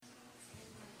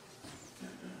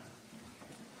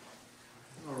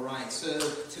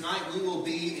Tonight we will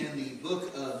be in the book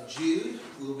of Jude.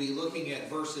 We will be looking at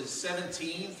verses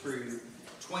 17 through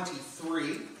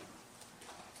 23.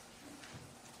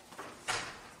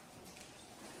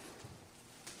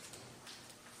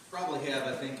 Probably have,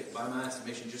 I think, by my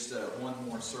estimation, just one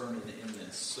more sermon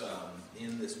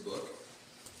in this book.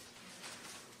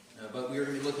 But we are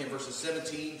going to be looking at verses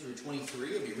 17 through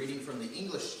 23. I'll be reading from the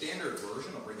English Standard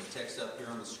Version. I'll bring the text up here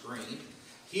on the screen.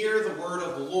 Hear the word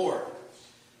of the Lord.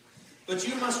 But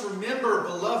you must remember,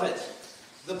 beloved,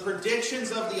 the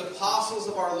predictions of the apostles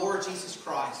of our Lord Jesus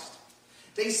Christ.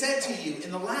 They said to you,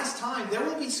 in the last time there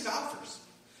will be scoffers,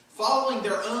 following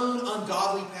their own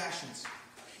ungodly passions.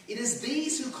 It is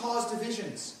these who cause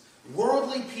divisions,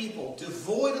 worldly people,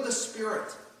 devoid of the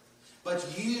Spirit. But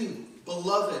you,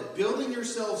 beloved, building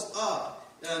yourselves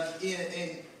up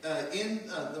in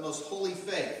the most holy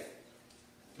faith.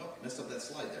 Oh, messed up that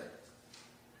slide there.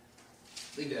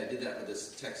 I think I did that with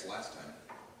this text last time.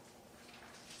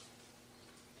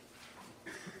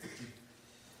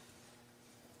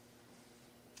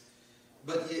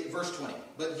 Verse 20.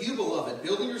 But you, beloved,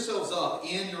 building yourselves up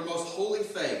in your most holy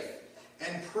faith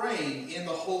and praying in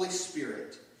the Holy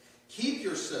Spirit, keep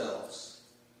yourselves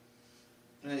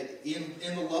in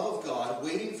the love of God,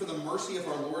 waiting for the mercy of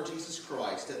our Lord Jesus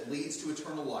Christ that leads to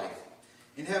eternal life.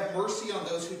 And have mercy on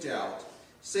those who doubt.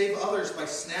 Save others by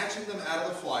snatching them out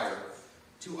of the fire.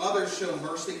 To others show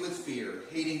mercy with fear,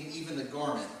 hating even the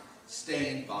garment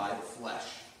stained by the flesh.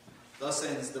 Thus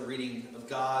ends the reading of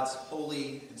God's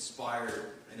holy,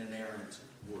 inspired, and inerrant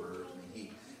word. May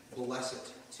He bless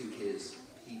it to His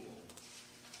people.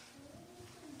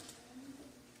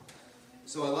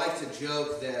 So I like to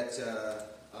joke that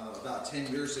about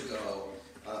 10 years ago,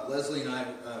 Leslie and I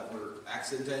were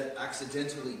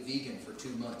accidentally vegan for 2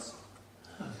 months.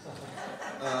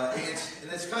 And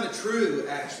that's kind of true,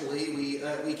 actually.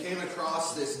 We came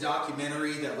across this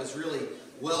documentary that was really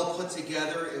well put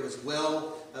together. It was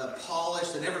well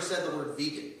polished. It never said the word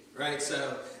vegan, right?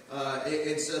 So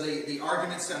the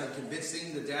arguments sounded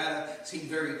convincing. The data seemed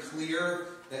very clear,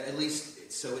 at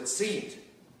least so it seemed.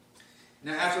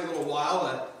 Now, after a little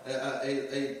while,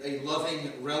 a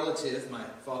loving relative, my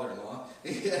father-in-law,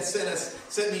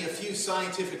 sent me a few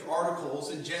scientific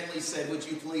articles and gently said, "Would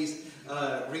you please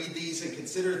read these and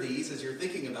consider these as you're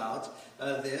thinking about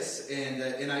this?"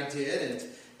 And I did,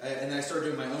 and I started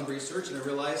doing my own research, and I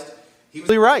realized he was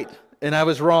right, and I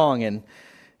was wrong, and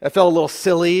I felt a little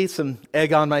silly, some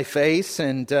egg on my face,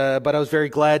 but I was very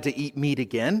glad to eat meat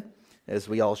again, as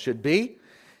we all should be,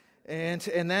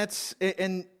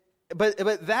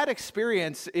 But that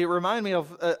experience, it reminded me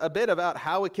of a bit about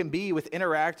how it can be with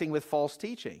interacting with false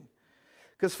teaching.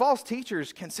 Because false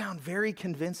teachers can sound very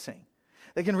convincing.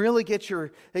 They can really get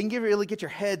your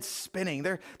head spinning.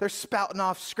 They're spouting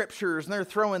off scriptures and they're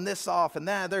throwing this off and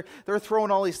that. They're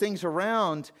throwing all these things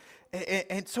around.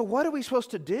 And so what are we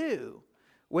supposed to do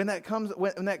when it comes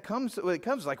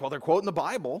like, well, they're quoting the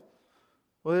Bible.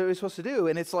 What are we supposed to do?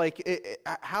 And it's like,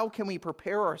 how can we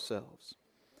prepare ourselves?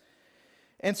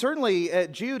 And certainly,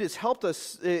 Jude has helped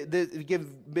us,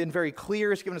 been very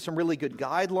clear. He's given us some really good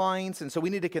guidelines. And so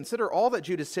we need to consider all that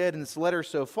Jude has said in this letter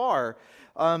so far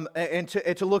and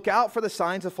to look out for the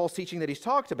signs of false teaching that he's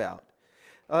talked about.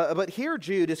 But here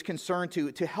Jude is concerned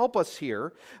to help us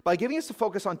here by giving us to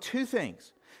focus on two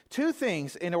things. Two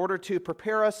things in order to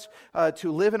prepare us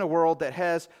to live in a world that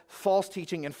has false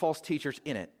teaching and false teachers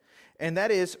in it. And that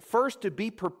is, first, to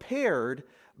be prepared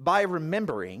by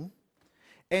remembering.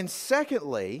 And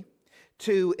secondly,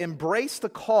 to embrace the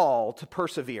call to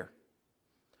persevere.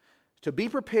 To be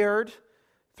prepared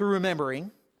through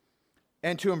remembering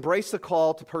and to embrace the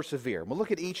call to persevere. We'll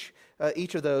look at each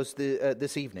of those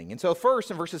this evening. And so first,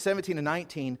 in verses 17 and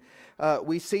 19,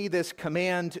 we see this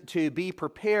command to be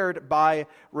prepared by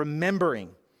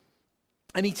remembering.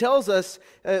 And he tells us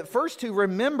first to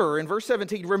remember, in verse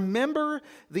 17, remember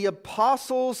the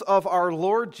apostles of our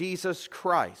Lord Jesus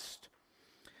Christ.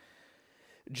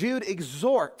 Jude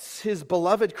exhorts his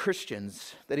beloved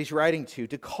Christians that he's writing to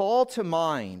call to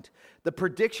mind the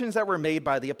predictions that were made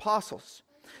by the apostles.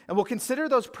 And we'll consider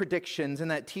those predictions and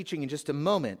that teaching in just a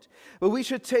moment. But we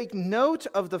should take note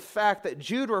of the fact that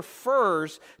Jude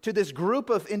refers to this group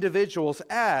of individuals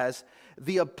as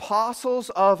the apostles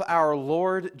of our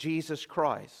Lord Jesus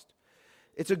Christ.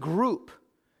 It's a group.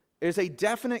 It's a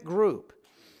definite group.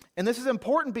 And this is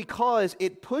important because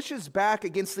it pushes back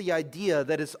against the idea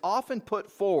that is often put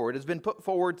forward, has been put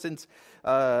forward since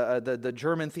the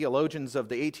German theologians of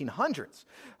the 1800s,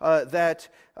 that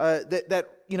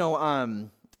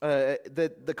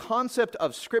the concept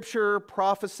of Scripture,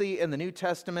 prophecy, and the New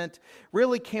Testament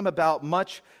really came about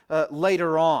much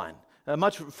later on.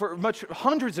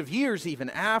 hundreds of years even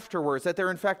afterwards, that there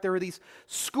are these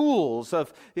schools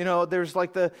of, there's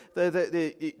like they'll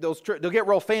get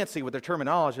real fancy with their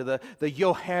terminology, the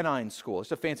Johannine school.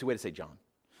 It's a fancy way to say John.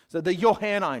 So the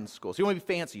Johannine school. So you want to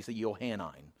be fancy, you say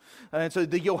Johannine. And so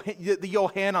the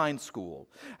Johannine school.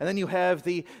 And then you have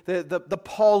the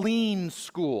Pauline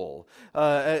school.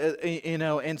 And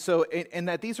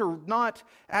that these are not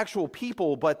actual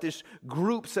people, but these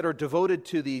groups that are devoted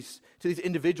to these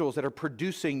individuals that are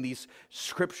producing these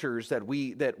scriptures that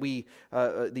we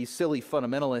these silly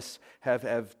fundamentalists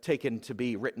have taken to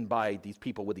be written by these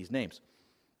people with these names.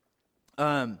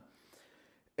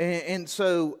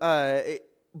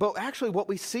 But actually what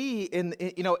we see and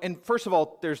first of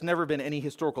all, there's never been any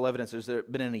historical evidence there's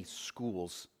been any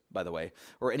schools, by the way,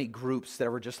 or any groups that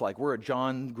were just like, we're a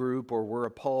John group or we're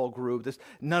a Paul group.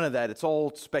 None of that. It's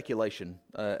all speculation.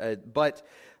 But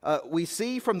we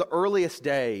see from the earliest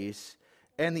days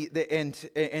and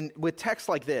with texts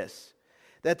like this,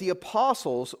 that the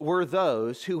apostles were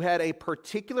those who had a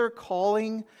particular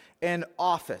calling and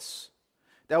office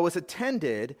that was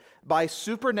attended by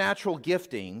supernatural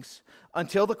giftings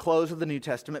until the close of the New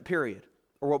Testament period,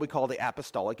 or what we call the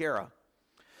apostolic era.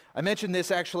 I mentioned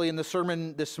this actually in the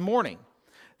sermon this morning,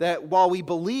 that while we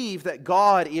believe that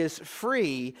God is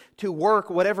free to work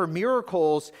whatever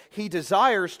miracles He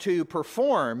desires to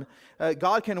perform,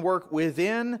 God can work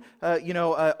within,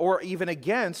 or even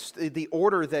against the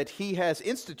order that He has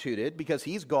instituted, because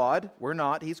He's God, we're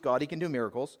not, He's God, He can do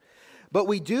miracles. But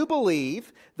we do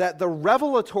believe that the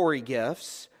revelatory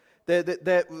gifts,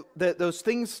 that those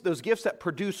things, those gifts that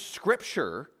produce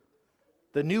Scripture,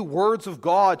 the new words of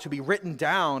God to be written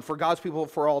down for God's people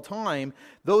for all time,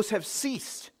 those have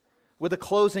ceased with the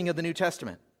closing of the New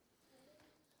Testament.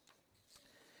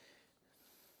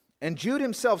 And Jude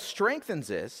himself strengthens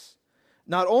this,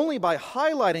 not only by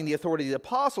highlighting the authority of the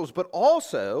apostles, but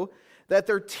also that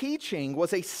their teaching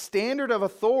was a standard of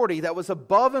authority that was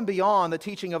above and beyond the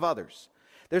teaching of others.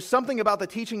 There's something about the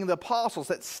teaching of the apostles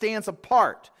that stands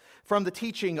apart from the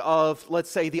teaching of, let's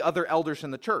say, the other elders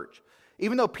in the church.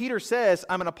 Even though Peter says,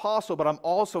 I'm an apostle, but I'm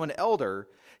also an elder,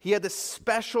 he had this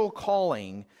special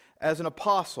calling as an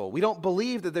apostle. We don't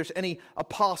believe that there's any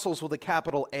apostles with a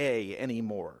capital A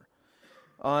anymore.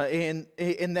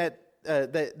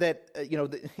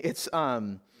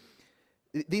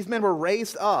 These men were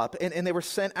raised up and they were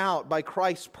sent out by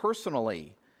Christ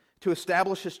personally to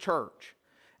establish His church.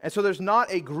 And so there's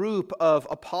not a group of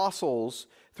apostles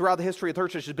throughout the history of the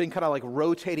church that's just been kind of like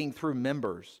rotating through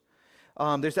members.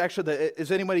 There's actually,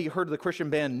 has anybody heard of the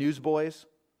Christian band Newsboys?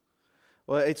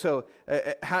 Well,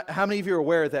 how many of you are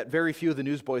aware that very few of the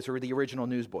Newsboys are the original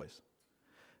Newsboys?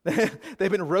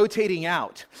 They've been rotating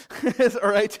out, all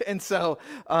right? And so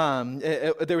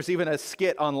there was even a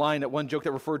skit online that one joke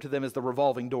that referred to them as the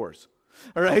revolving doors,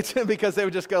 all right? Because they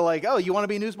would just go like, oh, you want to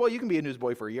be a newsboy? You can be a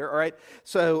newsboy for a year, all right?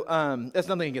 So that's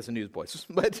nothing against the Newsboys,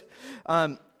 but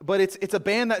it's a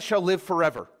band that shall live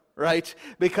forever, right?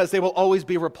 Because they will always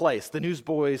be replaced. The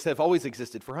Newsboys have always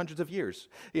existed for hundreds of years,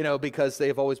 because they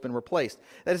have always been replaced.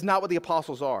 That is not what the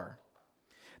apostles are.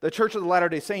 The Church of the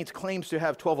Latter-day Saints claims to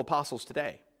have 12 apostles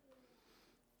today.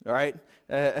 All right,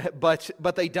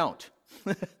 but they don't.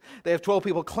 They have 12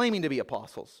 people claiming to be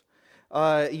apostles.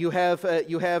 You have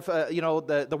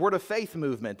the Word of Faith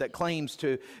movement that claims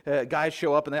to guys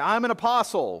show up and I'm an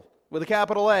apostle with a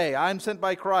capital A. I'm sent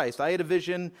by Christ. I had a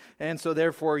vision, and so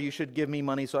therefore you should give me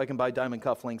money so I can buy diamond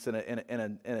cufflinks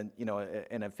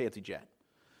and a fancy jet.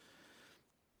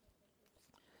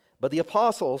 But the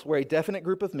apostles were a definite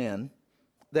group of men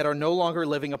that are no longer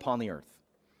living upon the earth.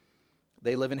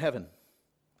 They live in heaven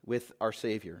with our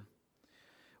Savior.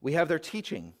 We have their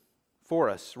teaching for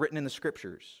us written in the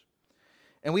Scriptures.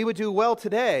 And we would do well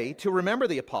today to remember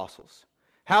the apostles,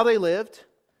 how they lived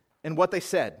and what they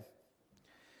said.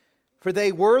 For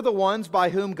they were the ones by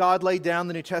whom God laid down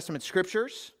the New Testament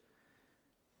Scriptures,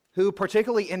 who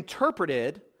particularly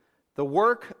interpreted the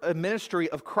work and ministry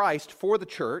of Christ for the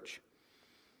church.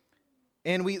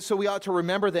 And we ought to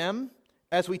remember them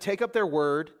as we take up their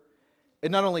word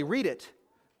and not only read it,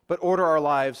 but order our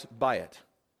lives by it.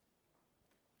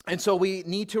 And so we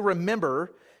need to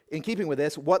remember, in keeping with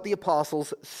this, what the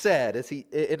apostles said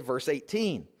in verse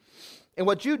 18. And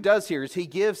what Jude does here is he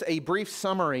gives a brief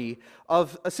summary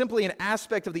of simply an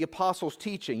aspect of the apostles'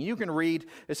 teaching. You can read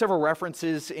several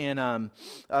references in 1st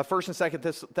and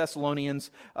 2nd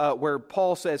Thessalonians where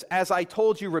Paul says, "As I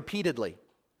told you repeatedly,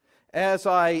 as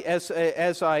I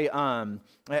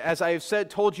have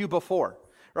told you before."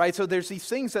 right? So there's these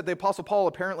things that the Apostle Paul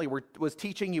apparently was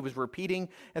teaching, he was repeating,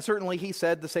 and certainly he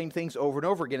said the same things over and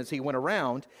over again as he went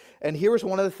around. And here was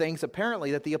one of the things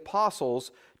apparently that the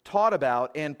apostles taught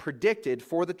about and predicted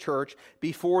for the church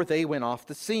before they went off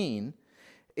the scene.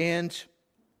 And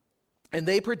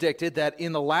they predicted that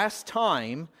in the last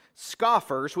time,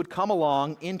 scoffers would come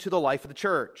along into the life of the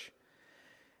church.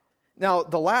 Now,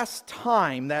 the last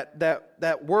time,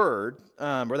 that word,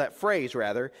 or that phrase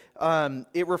rather,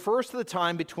 it refers to the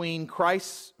time between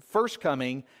Christ's first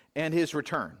coming and his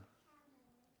return.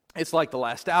 It's like the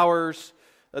last hours,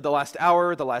 the last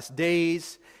hour, the last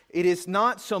days. It is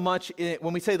not so much,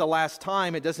 when we say the last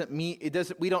time,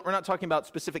 we're not talking about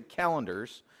specific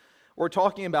calendars. What we're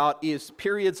talking about is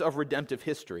periods of redemptive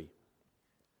history.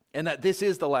 And that this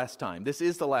is the last time. This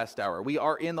is the last hour. We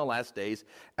are in the last days,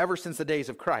 ever since the days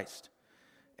of Christ.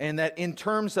 And that in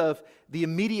terms of the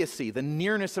immediacy, the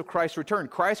nearness of Christ's return,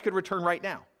 Christ could return right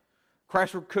now.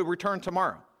 Christ could return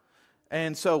tomorrow.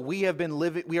 And so we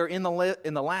are in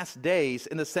the last days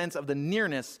in the sense of the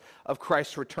nearness of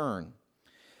Christ's return.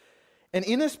 And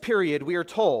in this period, we are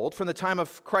told, from the time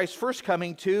of Christ's first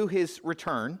coming to his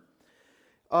return,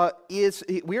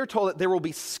 we are told that there will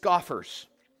be scoffers.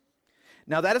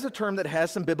 Now, that is a term that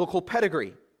has some biblical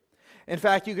pedigree. In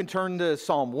fact, you can turn to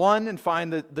Psalm 1 and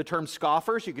find the term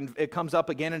scoffers. It comes up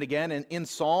again and again in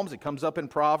Psalms. It comes up in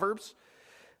Proverbs.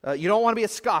 You don't want to be a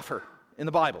scoffer in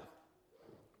the Bible.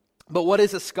 But what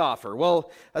is a scoffer?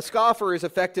 Well, a scoffer is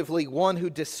effectively one who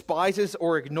despises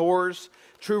or ignores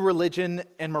true religion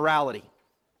and morality.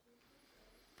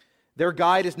 Their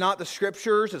guide is not the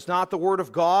Scriptures, it's not the Word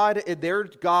of God. Their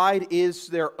guide is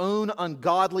their own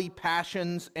ungodly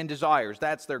passions and desires.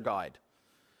 That's their guide.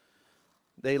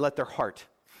 They let their heart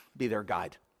be their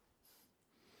guide.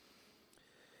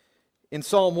 In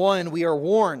Psalm 1, we are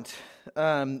warned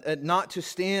not to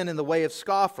stand in the way of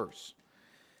scoffers,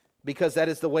 because that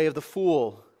is the way of the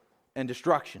fool and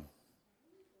destruction.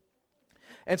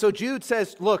 And so Jude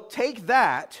says, look, take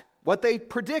that, what they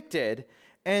predicted,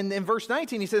 and in verse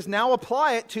 19 he says, now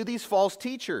apply it to these false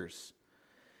teachers.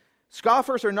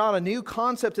 Scoffers are not a new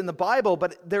concept in the Bible,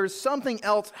 but there's something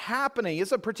else happening.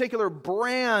 It's a particular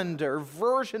brand or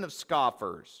version of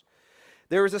scoffers.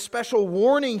 There is a special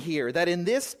warning here that in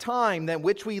this time in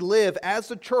which we live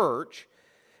as a church,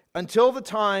 until the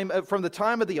time, from the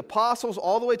time of the apostles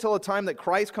all the way till the time that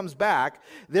Christ comes back,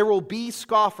 there will be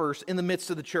scoffers in the midst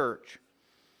of the church.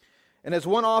 And as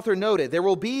one author noted, there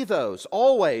will be those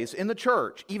always in the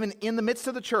church, even in the midst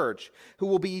of the church, who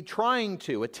will be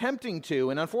attempting to,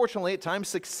 and unfortunately at times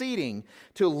succeeding,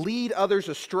 to lead others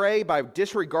astray by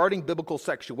disregarding biblical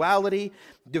sexuality,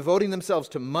 devoting themselves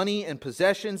to money and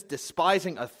possessions,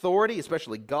 despising authority,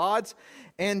 especially God's,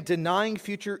 and denying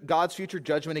God's future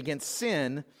judgment against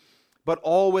sin, but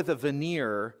all with a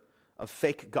veneer of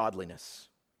fake godliness.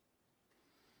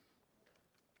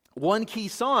 One key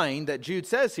sign that Jude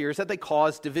says here is that they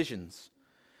cause divisions.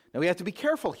 Now we have to be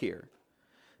careful here,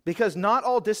 because not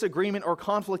all disagreement or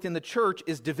conflict in the church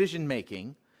is division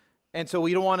making. And so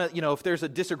we don't want to, if there's a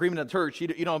disagreement in the church, you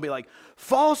don't want to be like,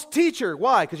 false teacher.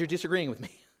 Why? Because you're disagreeing with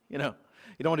me. You don't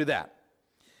want to do that.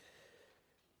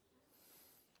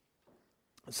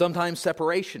 Sometimes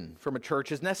separation from a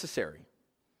church is necessary.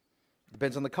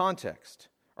 Depends on the context.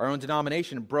 Our own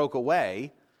denomination broke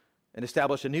away and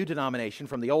established a new denomination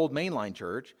from the old mainline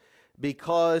church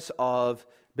because of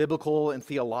biblical and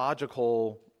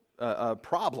theological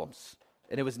problems.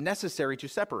 And it was necessary to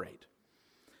separate.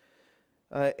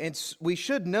 And we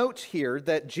should note here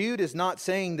that Jude is not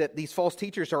saying that these false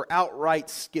teachers are outright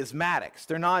schismatics.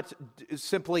 They're not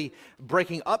simply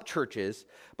breaking up churches,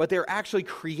 but they're actually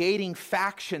creating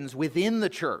factions within the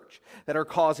church that are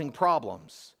causing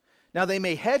problems. Now, they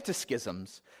may head to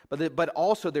schisms, but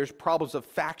also there's problems of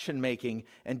faction making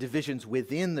and divisions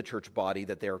within the church body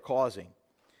that they are causing.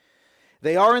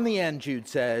 They are, in the end, Jude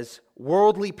says,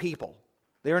 worldly people.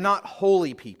 They are not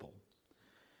holy people.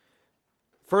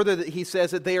 Further, he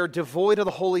says that they are devoid of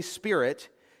the Holy Spirit,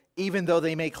 even though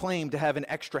they may claim to have an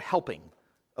extra helping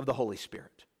of the Holy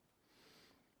Spirit.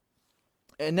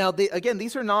 And now, again,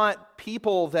 these are not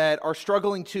people that are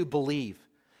struggling to believe,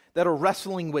 that are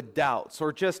wrestling with doubts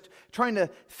or just trying to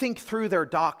think through their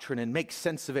doctrine and make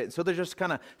sense of it. And so they're just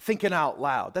kind of thinking out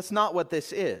loud. That's not what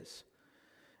this is.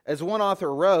 As one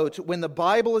author wrote, when the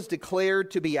Bible is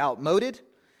declared to be outmoded,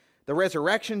 the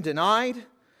resurrection denied,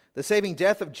 the saving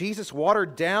death of Jesus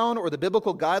watered down, or the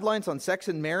biblical guidelines on sex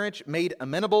and marriage made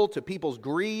amenable to people's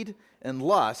greed and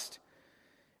lust,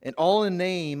 and all in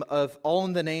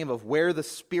the name of where the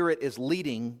Spirit is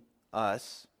leading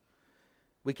us,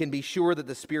 we can be sure that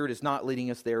the Spirit is not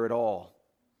leading us there at all.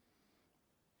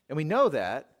 And we know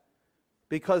that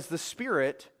because the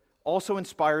Spirit also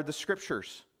inspired the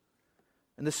Scriptures.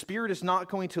 And the Spirit is not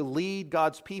going to lead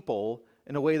God's people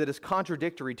in a way that is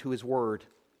contradictory to His Word.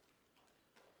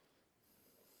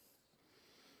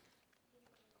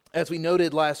 As we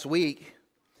noted last week,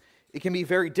 it can be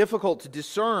very difficult to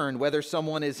discern whether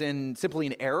someone is simply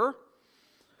in error,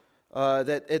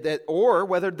 or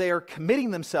whether they are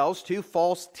committing themselves to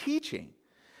false teaching,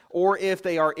 or if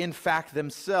they are in fact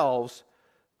themselves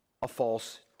a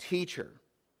false teacher.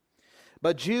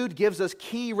 But Jude gives us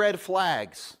key red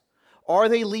flags. Are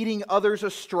they leading others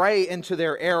astray into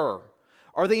their error?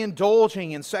 Are they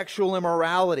indulging in sexual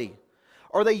immorality?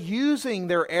 Are they using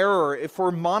their error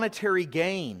for monetary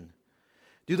gain?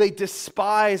 Do they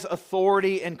despise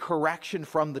authority and correction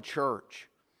from the church?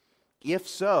 If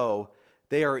so,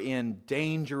 they are in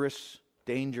dangerous,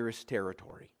 dangerous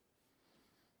territory.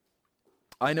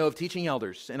 I know of teaching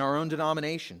elders in our own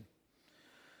denomination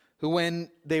who, when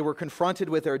they were confronted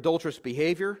with their adulterous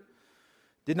behavior,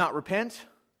 did not repent.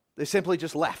 They simply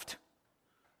just left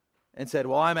and said,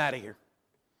 well, I'm out of here.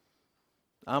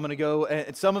 I'm going to go,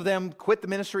 and some of them quit the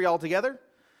ministry altogether.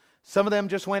 Some of them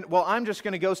just went, well, I'm just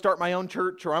going to go start my own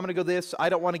church, or I'm going to go this. I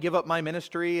don't want to give up my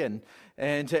ministry, and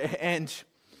I'm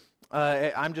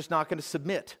just not going to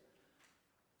submit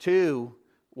to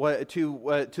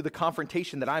the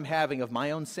confrontation that I'm having of my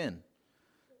own sin.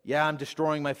 Yeah, I'm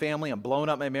destroying my family. I'm blowing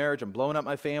up my marriage. I'm blowing up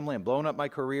my family. I'm blowing up my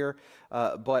career.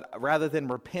 But rather than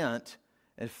repent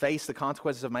and face the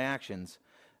consequences of my actions,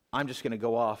 I'm just going to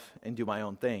go off and do my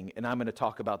own thing, and I'm going to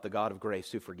talk about the God of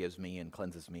grace who forgives me and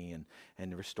cleanses me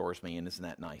and restores me, and isn't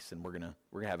that nice? And we're going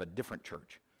to have a different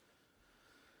church.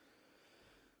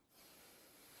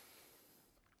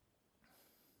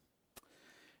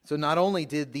 So not only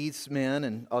did these men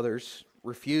and others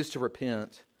refuse to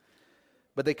repent,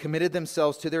 but they committed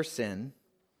themselves to their sin,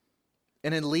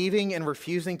 and in leaving and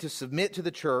refusing to submit to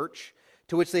the church,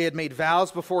 to which they had made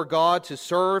vows before God to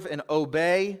serve and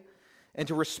obey, and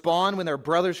to respond when their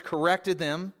brothers corrected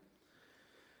them,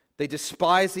 they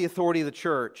despised the authority of the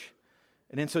church,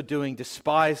 and in so doing,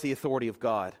 despised the authority of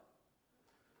God.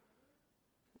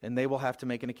 And they will have to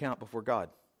make an account before God.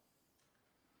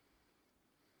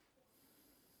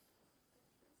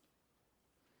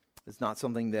 It's not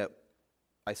something that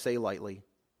I say lightly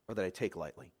or that I take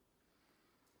lightly.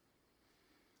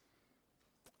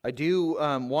 I do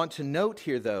want to note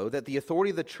here, though, that the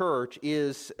authority of the church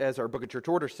is, as our Book of Church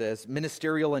Order says,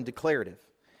 ministerial and declarative.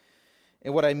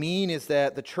 And what I mean is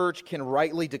that the church can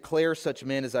rightly declare such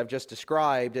men as I've just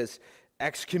described as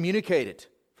excommunicated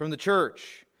from the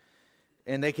church.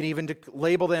 And they can even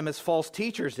label them as false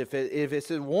teachers if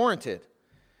it's warranted.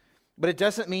 But it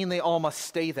doesn't mean they all must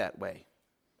stay that way.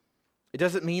 It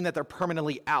doesn't mean that they're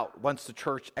permanently out once the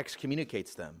church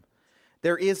excommunicates them.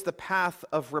 There is the path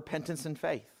of repentance and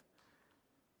faith.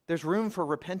 There's room for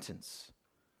repentance.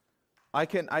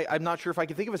 I'm not sure if I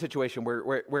can think of a situation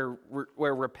where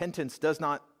repentance does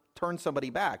not turn somebody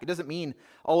back. It doesn't mean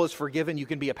all is forgiven, you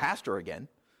can be a pastor again.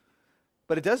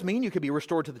 But it does mean you can be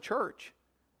restored to the church.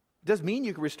 It does mean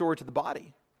you can be restored to the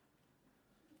body.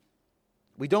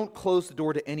 We don't close the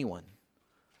door to anyone,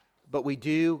 but we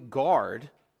do guard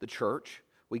the church.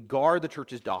 We guard the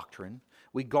church's doctrine.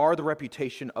 We guard the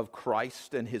reputation of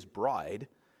Christ and His bride,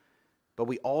 but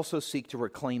we also seek to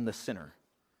reclaim the sinner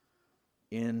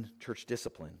in church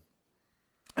discipline.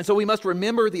 And so we must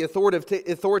remember the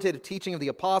authoritative teaching of the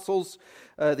apostles,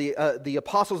 the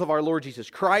apostles of our Lord Jesus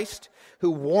Christ,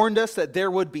 who warned us that there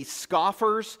would be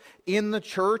scoffers in the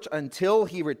church until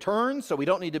He returns. So we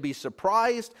don't need to be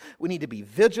surprised. We need to be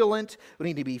vigilant. We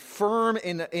need to be firm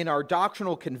in our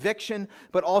doctrinal conviction,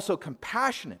 but also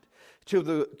compassionate to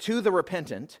the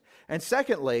repentant. And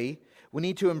secondly, we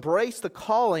need to embrace the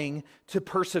calling to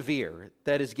persevere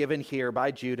that is given here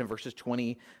by Jude in verses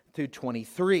 20 through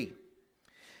 23.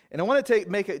 And I want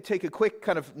to take a quick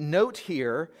kind of note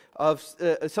here of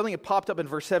something that popped up in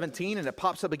verse 17 and it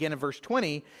pops up again in verse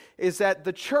 20, is that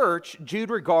the church Jude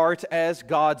regards as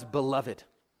God's beloved.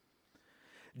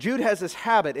 Jude has this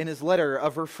habit in his letter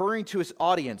of referring to his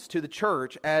audience, to the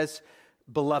church, as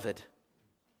beloved.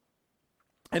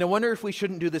 And I wonder if we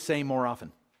shouldn't do the same more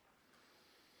often.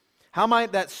 How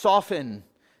might that soften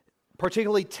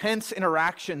particularly tense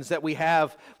interactions that we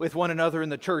have with one another in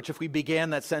the church if we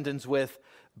began that sentence with,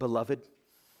 beloved?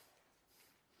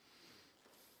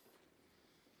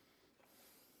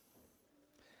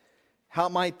 How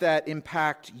might that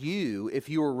impact you if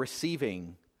you were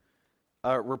receiving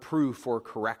a reproof or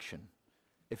correction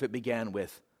if it began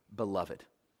with beloved?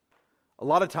 A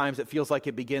lot of times it feels like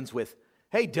it begins with,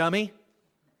 hey, dummy,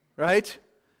 right?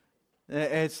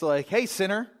 It's like, hey,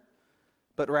 sinner,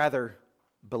 but rather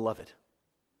beloved.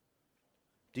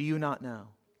 Do you not know?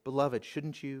 Beloved,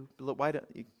 shouldn't you? Why don't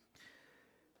you?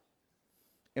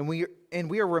 And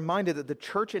we are reminded that the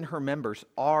church and her members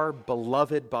are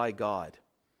beloved by God.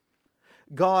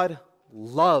 God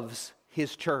loves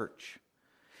His church.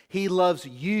 He loves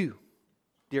you,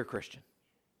 dear Christian.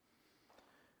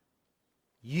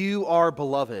 You are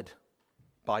beloved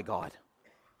by God.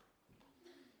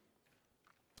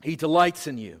 He delights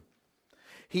in you.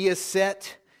 He has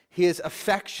set His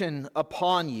affection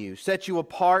upon you, set you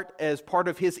apart as part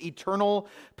of His eternal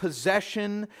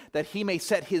possession, that He may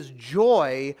set His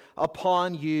joy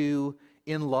upon you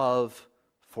in love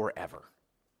forever.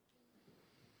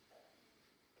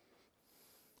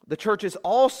 The church is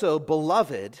also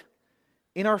beloved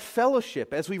in our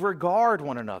fellowship as we regard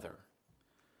one another.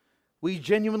 We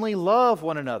genuinely love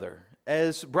one another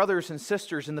as brothers and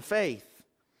sisters in the faith.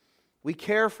 We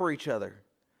care for each other.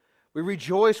 We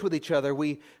rejoice with each other.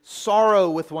 We sorrow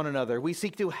with one another. We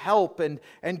seek to help and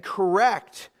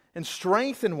correct and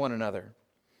strengthen one another.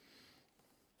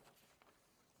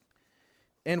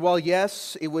 And while,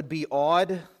 yes, it would be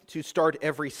odd to start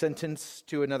every sentence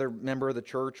to another member of the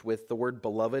church with the word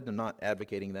beloved, I'm not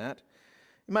advocating that.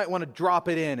 You might want to drop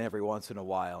it in every once in a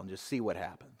while and just see what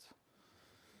happens.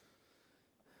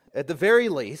 At the very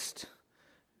least,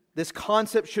 this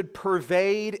concept should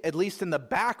pervade, at least in the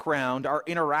background, our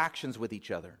interactions with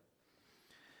each other.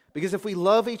 Because if we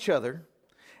love each other,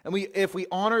 and if we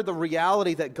honor the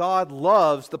reality that God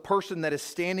loves the person that is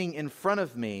standing in front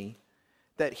of me,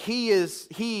 that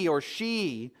he or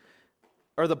she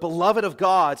are the beloved of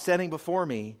God standing before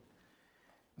me,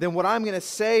 then what I'm going to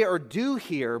say or do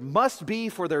here must be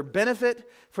for their benefit,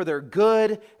 for their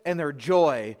good, and their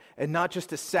joy, and not just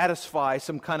to satisfy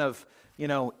some kind of,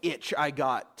 itch I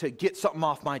got to get something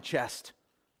off my chest,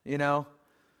 So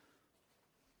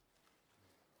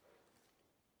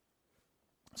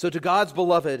to God's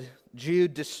beloved,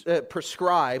 Jude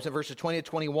prescribes in verses 20 to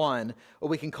 21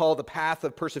 what we can call the path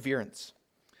of perseverance.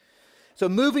 So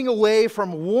moving away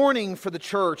from warning for the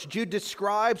church, Jude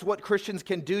describes what Christians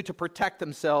can do to protect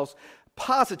themselves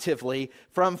positively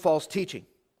from false teaching.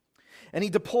 And he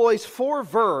deploys 4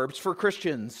 verbs for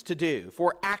Christians to do,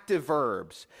 4 active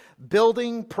verbs: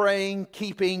 building, praying,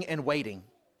 keeping, and waiting.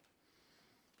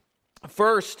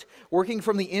 First, working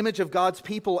from the image of God's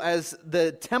people as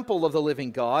the temple of the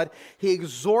living God, he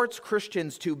exhorts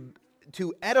Christians to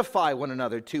edify one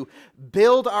another, to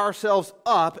build ourselves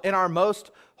up in our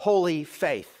most holy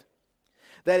faith.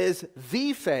 That is,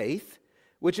 the faith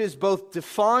which is both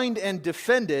defined and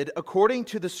defended according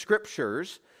to the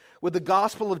Scriptures, with the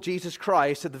gospel of Jesus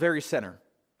Christ at the very center.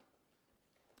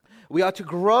 We ought to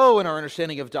grow in our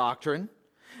understanding of doctrine,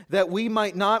 that we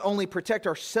might not only protect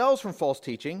ourselves from false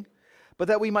teaching, but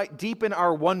that we might deepen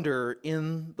our wonder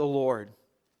in the Lord.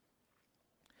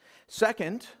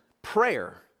 Second,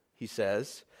 prayer, he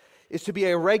says, is to be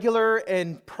a regular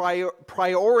and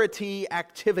priority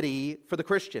activity for the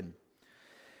Christian.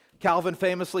 Calvin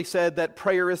famously said that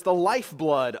prayer is the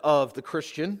lifeblood of the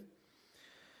Christian.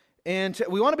 And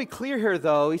we want to be clear here,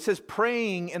 though. He says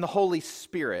praying in the Holy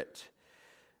Spirit.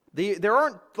 There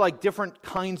aren't like different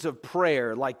kinds of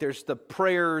prayer. Like there's the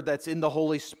prayer that's in the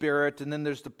Holy Spirit, and then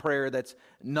there's the prayer that's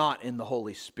not in the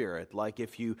Holy Spirit. Like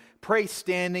if you pray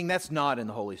standing, that's not in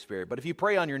the Holy Spirit. But if you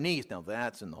pray on your knees, now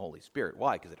that's in the Holy Spirit.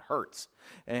 Why? Because it hurts,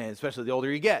 and especially the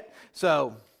older you get.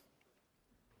 So,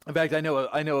 in fact, I know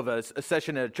of a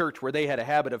session at a church where they had a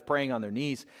habit of praying on their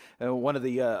knees. One of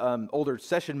the older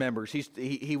session members,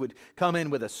 he would come in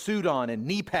with a suit on and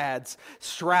knee pads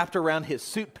strapped around his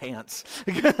suit pants,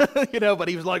 But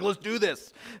he was like, "Let's do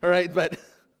this." All right, but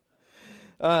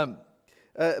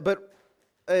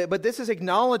this is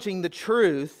acknowledging the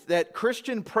truth that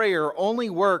Christian prayer only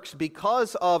works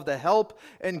because of the help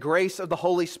and grace of the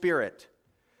Holy Spirit.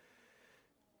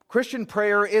 Christian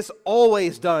prayer is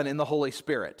always done in the Holy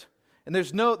Spirit. And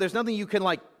there's nothing you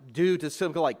can do to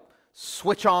simply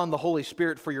switch on the Holy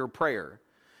Spirit for your prayer.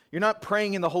 You're not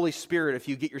praying in the Holy Spirit if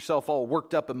you get yourself all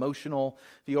worked up, emotional,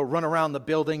 if you go run around the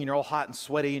building and you're all hot and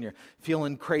sweaty and you're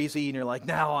feeling crazy and you're like,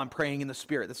 now I'm praying in the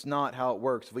Spirit. That's not how it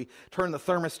works. If we turn the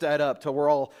thermostat up till we're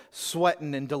all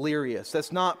sweating and delirious,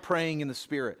 that's not praying in the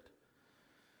Spirit.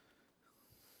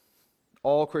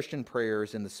 All Christian prayer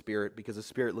is in the Spirit because the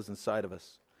Spirit lives inside of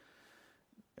us.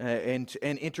 And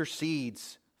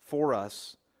intercedes for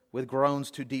us with groans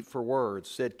too deep for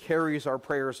words. It carries our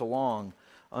prayers along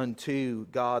unto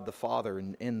God the Father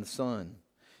and the Son.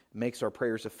 It makes our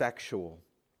prayers effectual.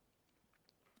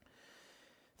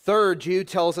 Third, Jude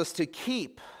tells us to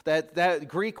keep. That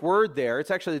Greek word there,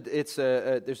 there's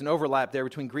an overlap there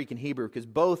between Greek and Hebrew, because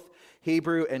both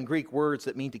Hebrew and Greek words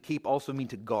that mean to keep also mean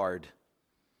to guard.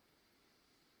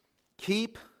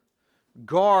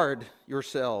 guard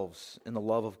yourselves in the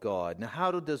love of God. Now,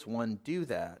 how does one do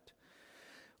that?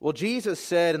 Well, Jesus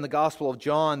said in the Gospel of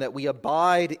John that we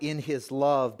abide in His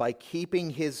love by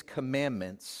keeping His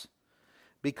commandments,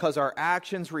 because our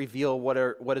actions reveal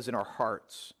what is in our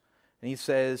hearts. And He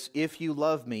says, if you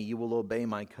love me, you will obey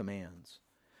my commands.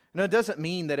 Now, it doesn't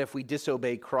mean that if we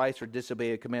disobey Christ or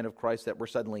disobey a command of Christ that we're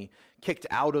suddenly kicked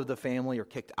out of the family or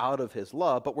kicked out of His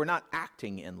love, but we're not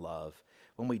acting in love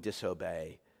when we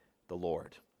disobey the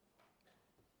Lord.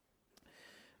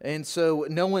 And so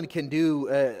no one can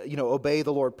obey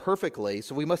the Lord perfectly,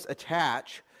 so we must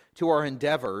attach to our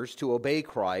endeavors to obey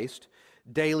Christ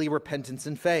daily repentance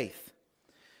and faith.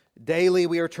 Daily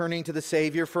we are turning to the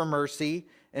Savior for mercy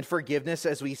and forgiveness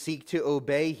as we seek to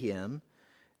obey Him,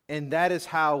 and that is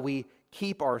how we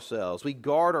keep ourselves, we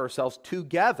guard ourselves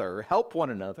together, help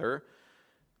one another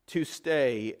to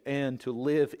stay and to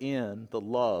live in the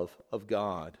love of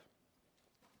God.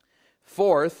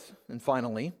 Fourth, and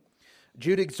finally,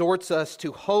 Jude exhorts us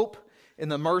to hope in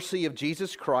the mercy of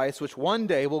Jesus Christ, which one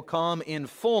day will come in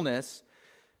fullness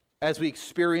as we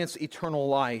experience eternal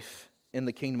life in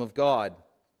the kingdom of God.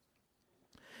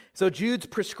 So Jude's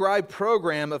prescribed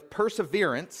program of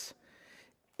perseverance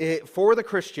for the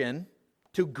Christian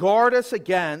to guard us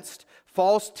against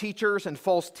false teachers and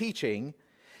false teaching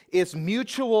is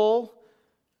mutual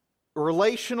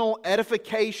relational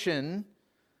edification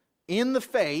in the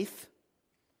faith,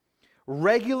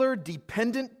 regular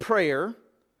dependent prayer,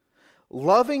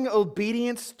 loving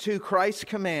obedience to Christ's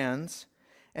commands,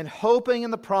 and hoping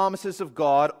in the promises of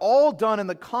God, all done in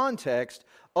the context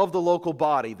of the local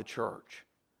body, the church,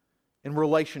 in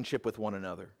relationship with one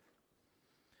another.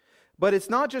 But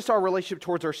it's not just our relationship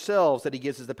towards ourselves that He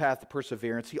gives us the path to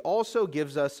perseverance. He also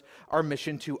gives us our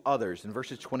mission to others in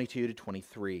verses 22 to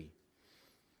 23.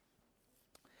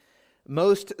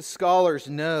 Most scholars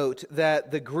note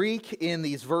that the Greek in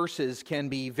these verses can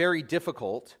be very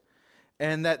difficult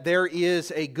and that there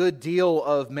is a good deal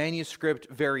of manuscript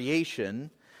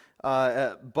variation,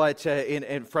 but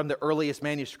from the earliest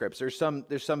manuscripts. There's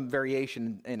some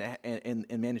variation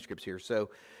in manuscripts here. So,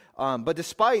 but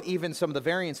despite even some of the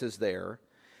variances there,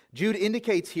 Jude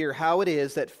indicates here how it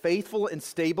is that faithful and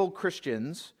stable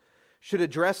Christians should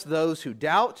address those who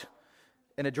doubt,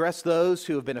 and address those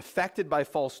who have been affected by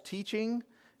false teaching,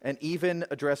 and even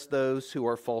address those who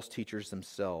are false teachers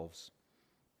themselves.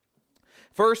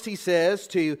 First, he says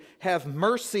to have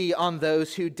mercy on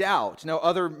those who doubt. Now,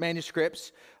 other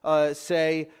manuscripts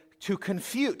say to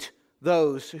confute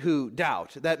those who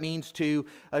doubt. That means to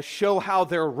show how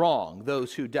they're wrong,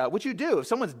 those who doubt. What you do, if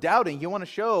someone's doubting, you want to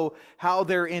show how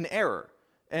they're in error.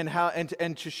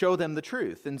 And to show them the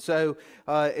truth, and so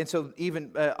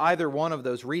even either one of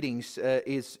those readings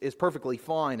is perfectly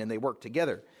fine, and they work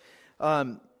together.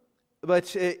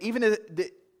 But even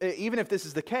if this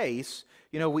is the case,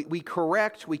 we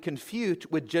correct, we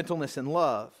confute with gentleness and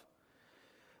love.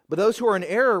 But those who are in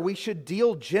error, we should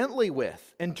deal gently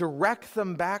with and direct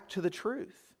them back to the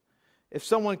truth. If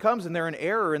someone comes and they're in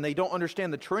error and they don't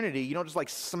understand the Trinity, you don't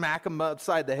just smack them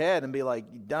upside the head and be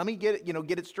like, "Dummy, get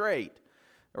it straight."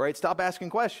 All right, stop asking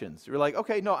questions. You're like,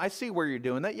 okay, no, I see where you're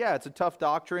doing that. Yeah, it's a tough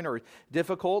doctrine or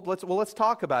difficult. Let's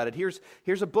talk about it. Here's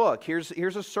a book. Here's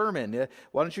a sermon.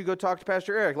 Why don't you go talk to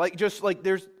Pastor Eric?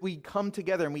 We come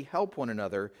together and we help one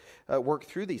another work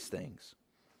through these things.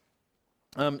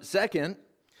 Second,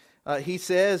 he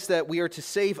says that we are to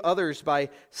save others by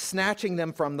snatching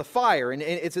them from the fire. And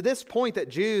it's at this point that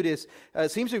Jude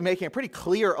seems to be making a pretty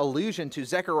clear allusion to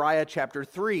Zechariah chapter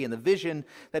 3 and the vision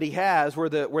that he has where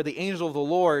the angel of the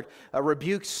Lord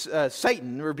rebukes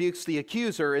Satan, rebukes the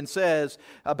accuser, and says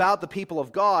about the people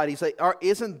of God, he's like,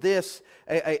 isn't this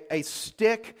a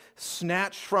stick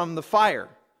snatched from the fire?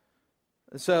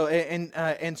 So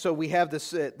and so we have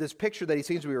this picture that he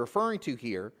seems to be referring to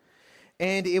here.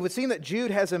 And it would seem that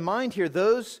Jude has in mind here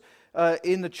those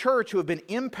in the church who have been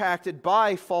impacted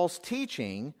by false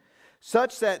teaching,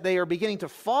 such that they are beginning to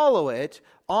follow it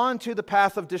onto the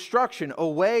path of destruction,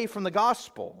 away from the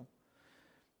gospel.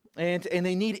 And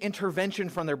they need intervention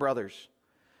from their brothers.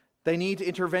 They need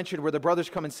intervention where the brothers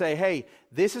come and say, "Hey,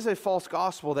 this is a false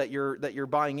gospel that you're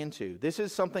buying into. This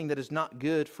is something that is not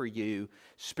good for you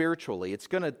spiritually. It's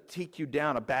going to take you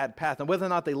down a bad path." And whether or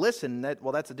not they listen,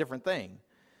 that's a different thing.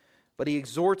 But he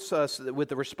exhorts us with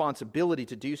the responsibility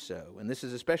to do so, and this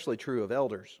is especially true of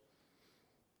elders.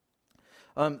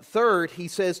 Third, he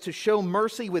says to show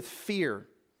mercy with fear.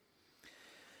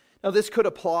 Now, this could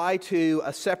apply to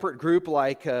a separate group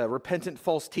like repentant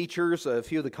false teachers. A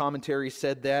few of the commentaries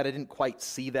said that. I didn't quite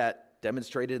see that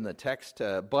demonstrated in the text,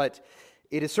 but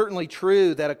it is certainly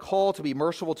true that a call to be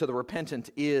merciful to the repentant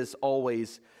is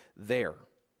always there.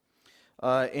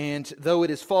 And though it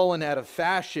has fallen out of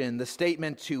fashion, the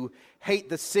statement to hate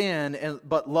the sin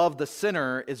but love the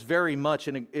sinner is very much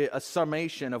a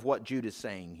summation of what Jude is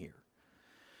saying here.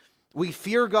 We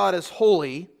fear God as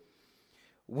holy.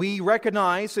 We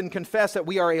recognize and confess that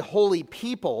we are a holy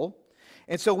people,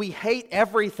 and so we hate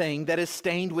everything that is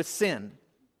stained with sin.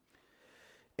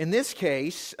 In this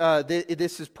case,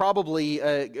 this is probably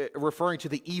referring to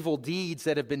the evil deeds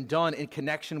that have been done in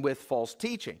connection with false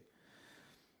teaching.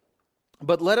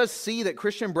 But let us see that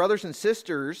Christian brothers and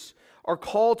sisters are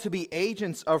called to be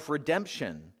agents of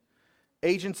redemption,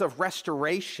 agents of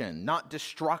restoration, not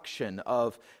destruction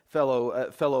of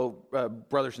fellow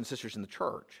brothers and sisters in the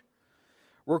church.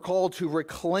 We're called to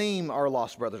reclaim our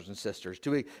lost brothers and sisters,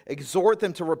 to exhort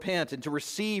them to repent and to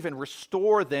receive and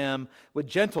restore them with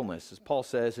gentleness, as Paul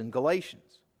says in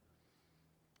Galatians.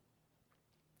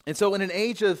 And so in an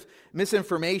age of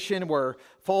misinformation where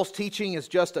false teaching is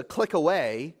just a click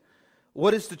away,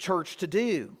 what is the church to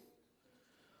do?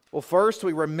 Well, first,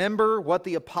 we remember what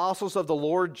the apostles of the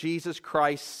Lord Jesus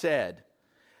Christ said,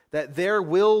 that there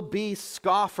will be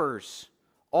scoffers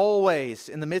always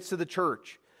in the midst of the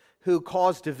church who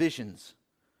cause divisions.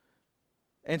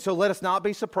 And so let us not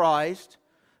be surprised,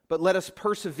 but let us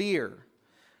persevere.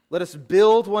 Let us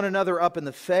build one another up in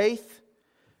the faith,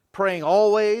 praying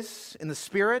always in the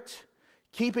Spirit,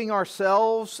 keeping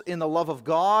ourselves in the love of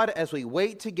God as we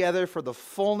wait together for the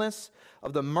fullness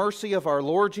of the mercy of our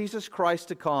Lord Jesus Christ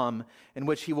to come, in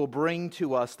which He will bring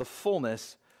to us the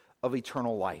fullness of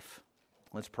eternal life.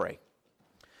 Let's pray.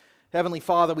 Heavenly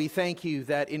Father, we thank You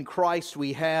that in Christ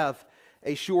we have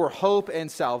a sure hope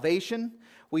and salvation.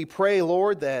 We pray,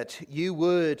 Lord, that You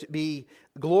would be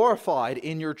glorified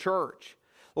in Your church.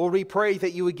 Lord, we pray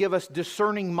that You would give us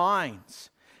discerning minds,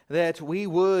 that we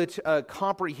would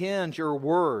comprehend Your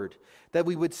word, that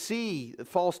we would see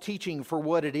false teaching for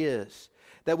what it is,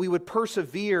 that we would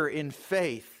persevere in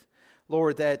faith,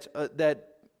 Lord,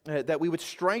 that we would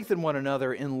strengthen one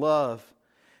another in love.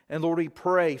 And Lord, we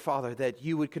pray, Father, that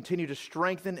You would continue to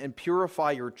strengthen and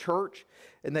purify Your church,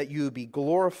 and that You would be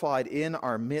glorified in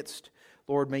our midst.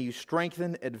 Lord, may You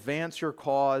strengthen, advance Your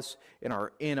cause in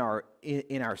our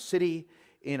city,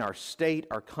 in our state,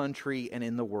 our country, and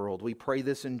in the world. We pray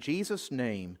this in Jesus'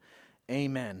 name.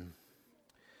 Amen.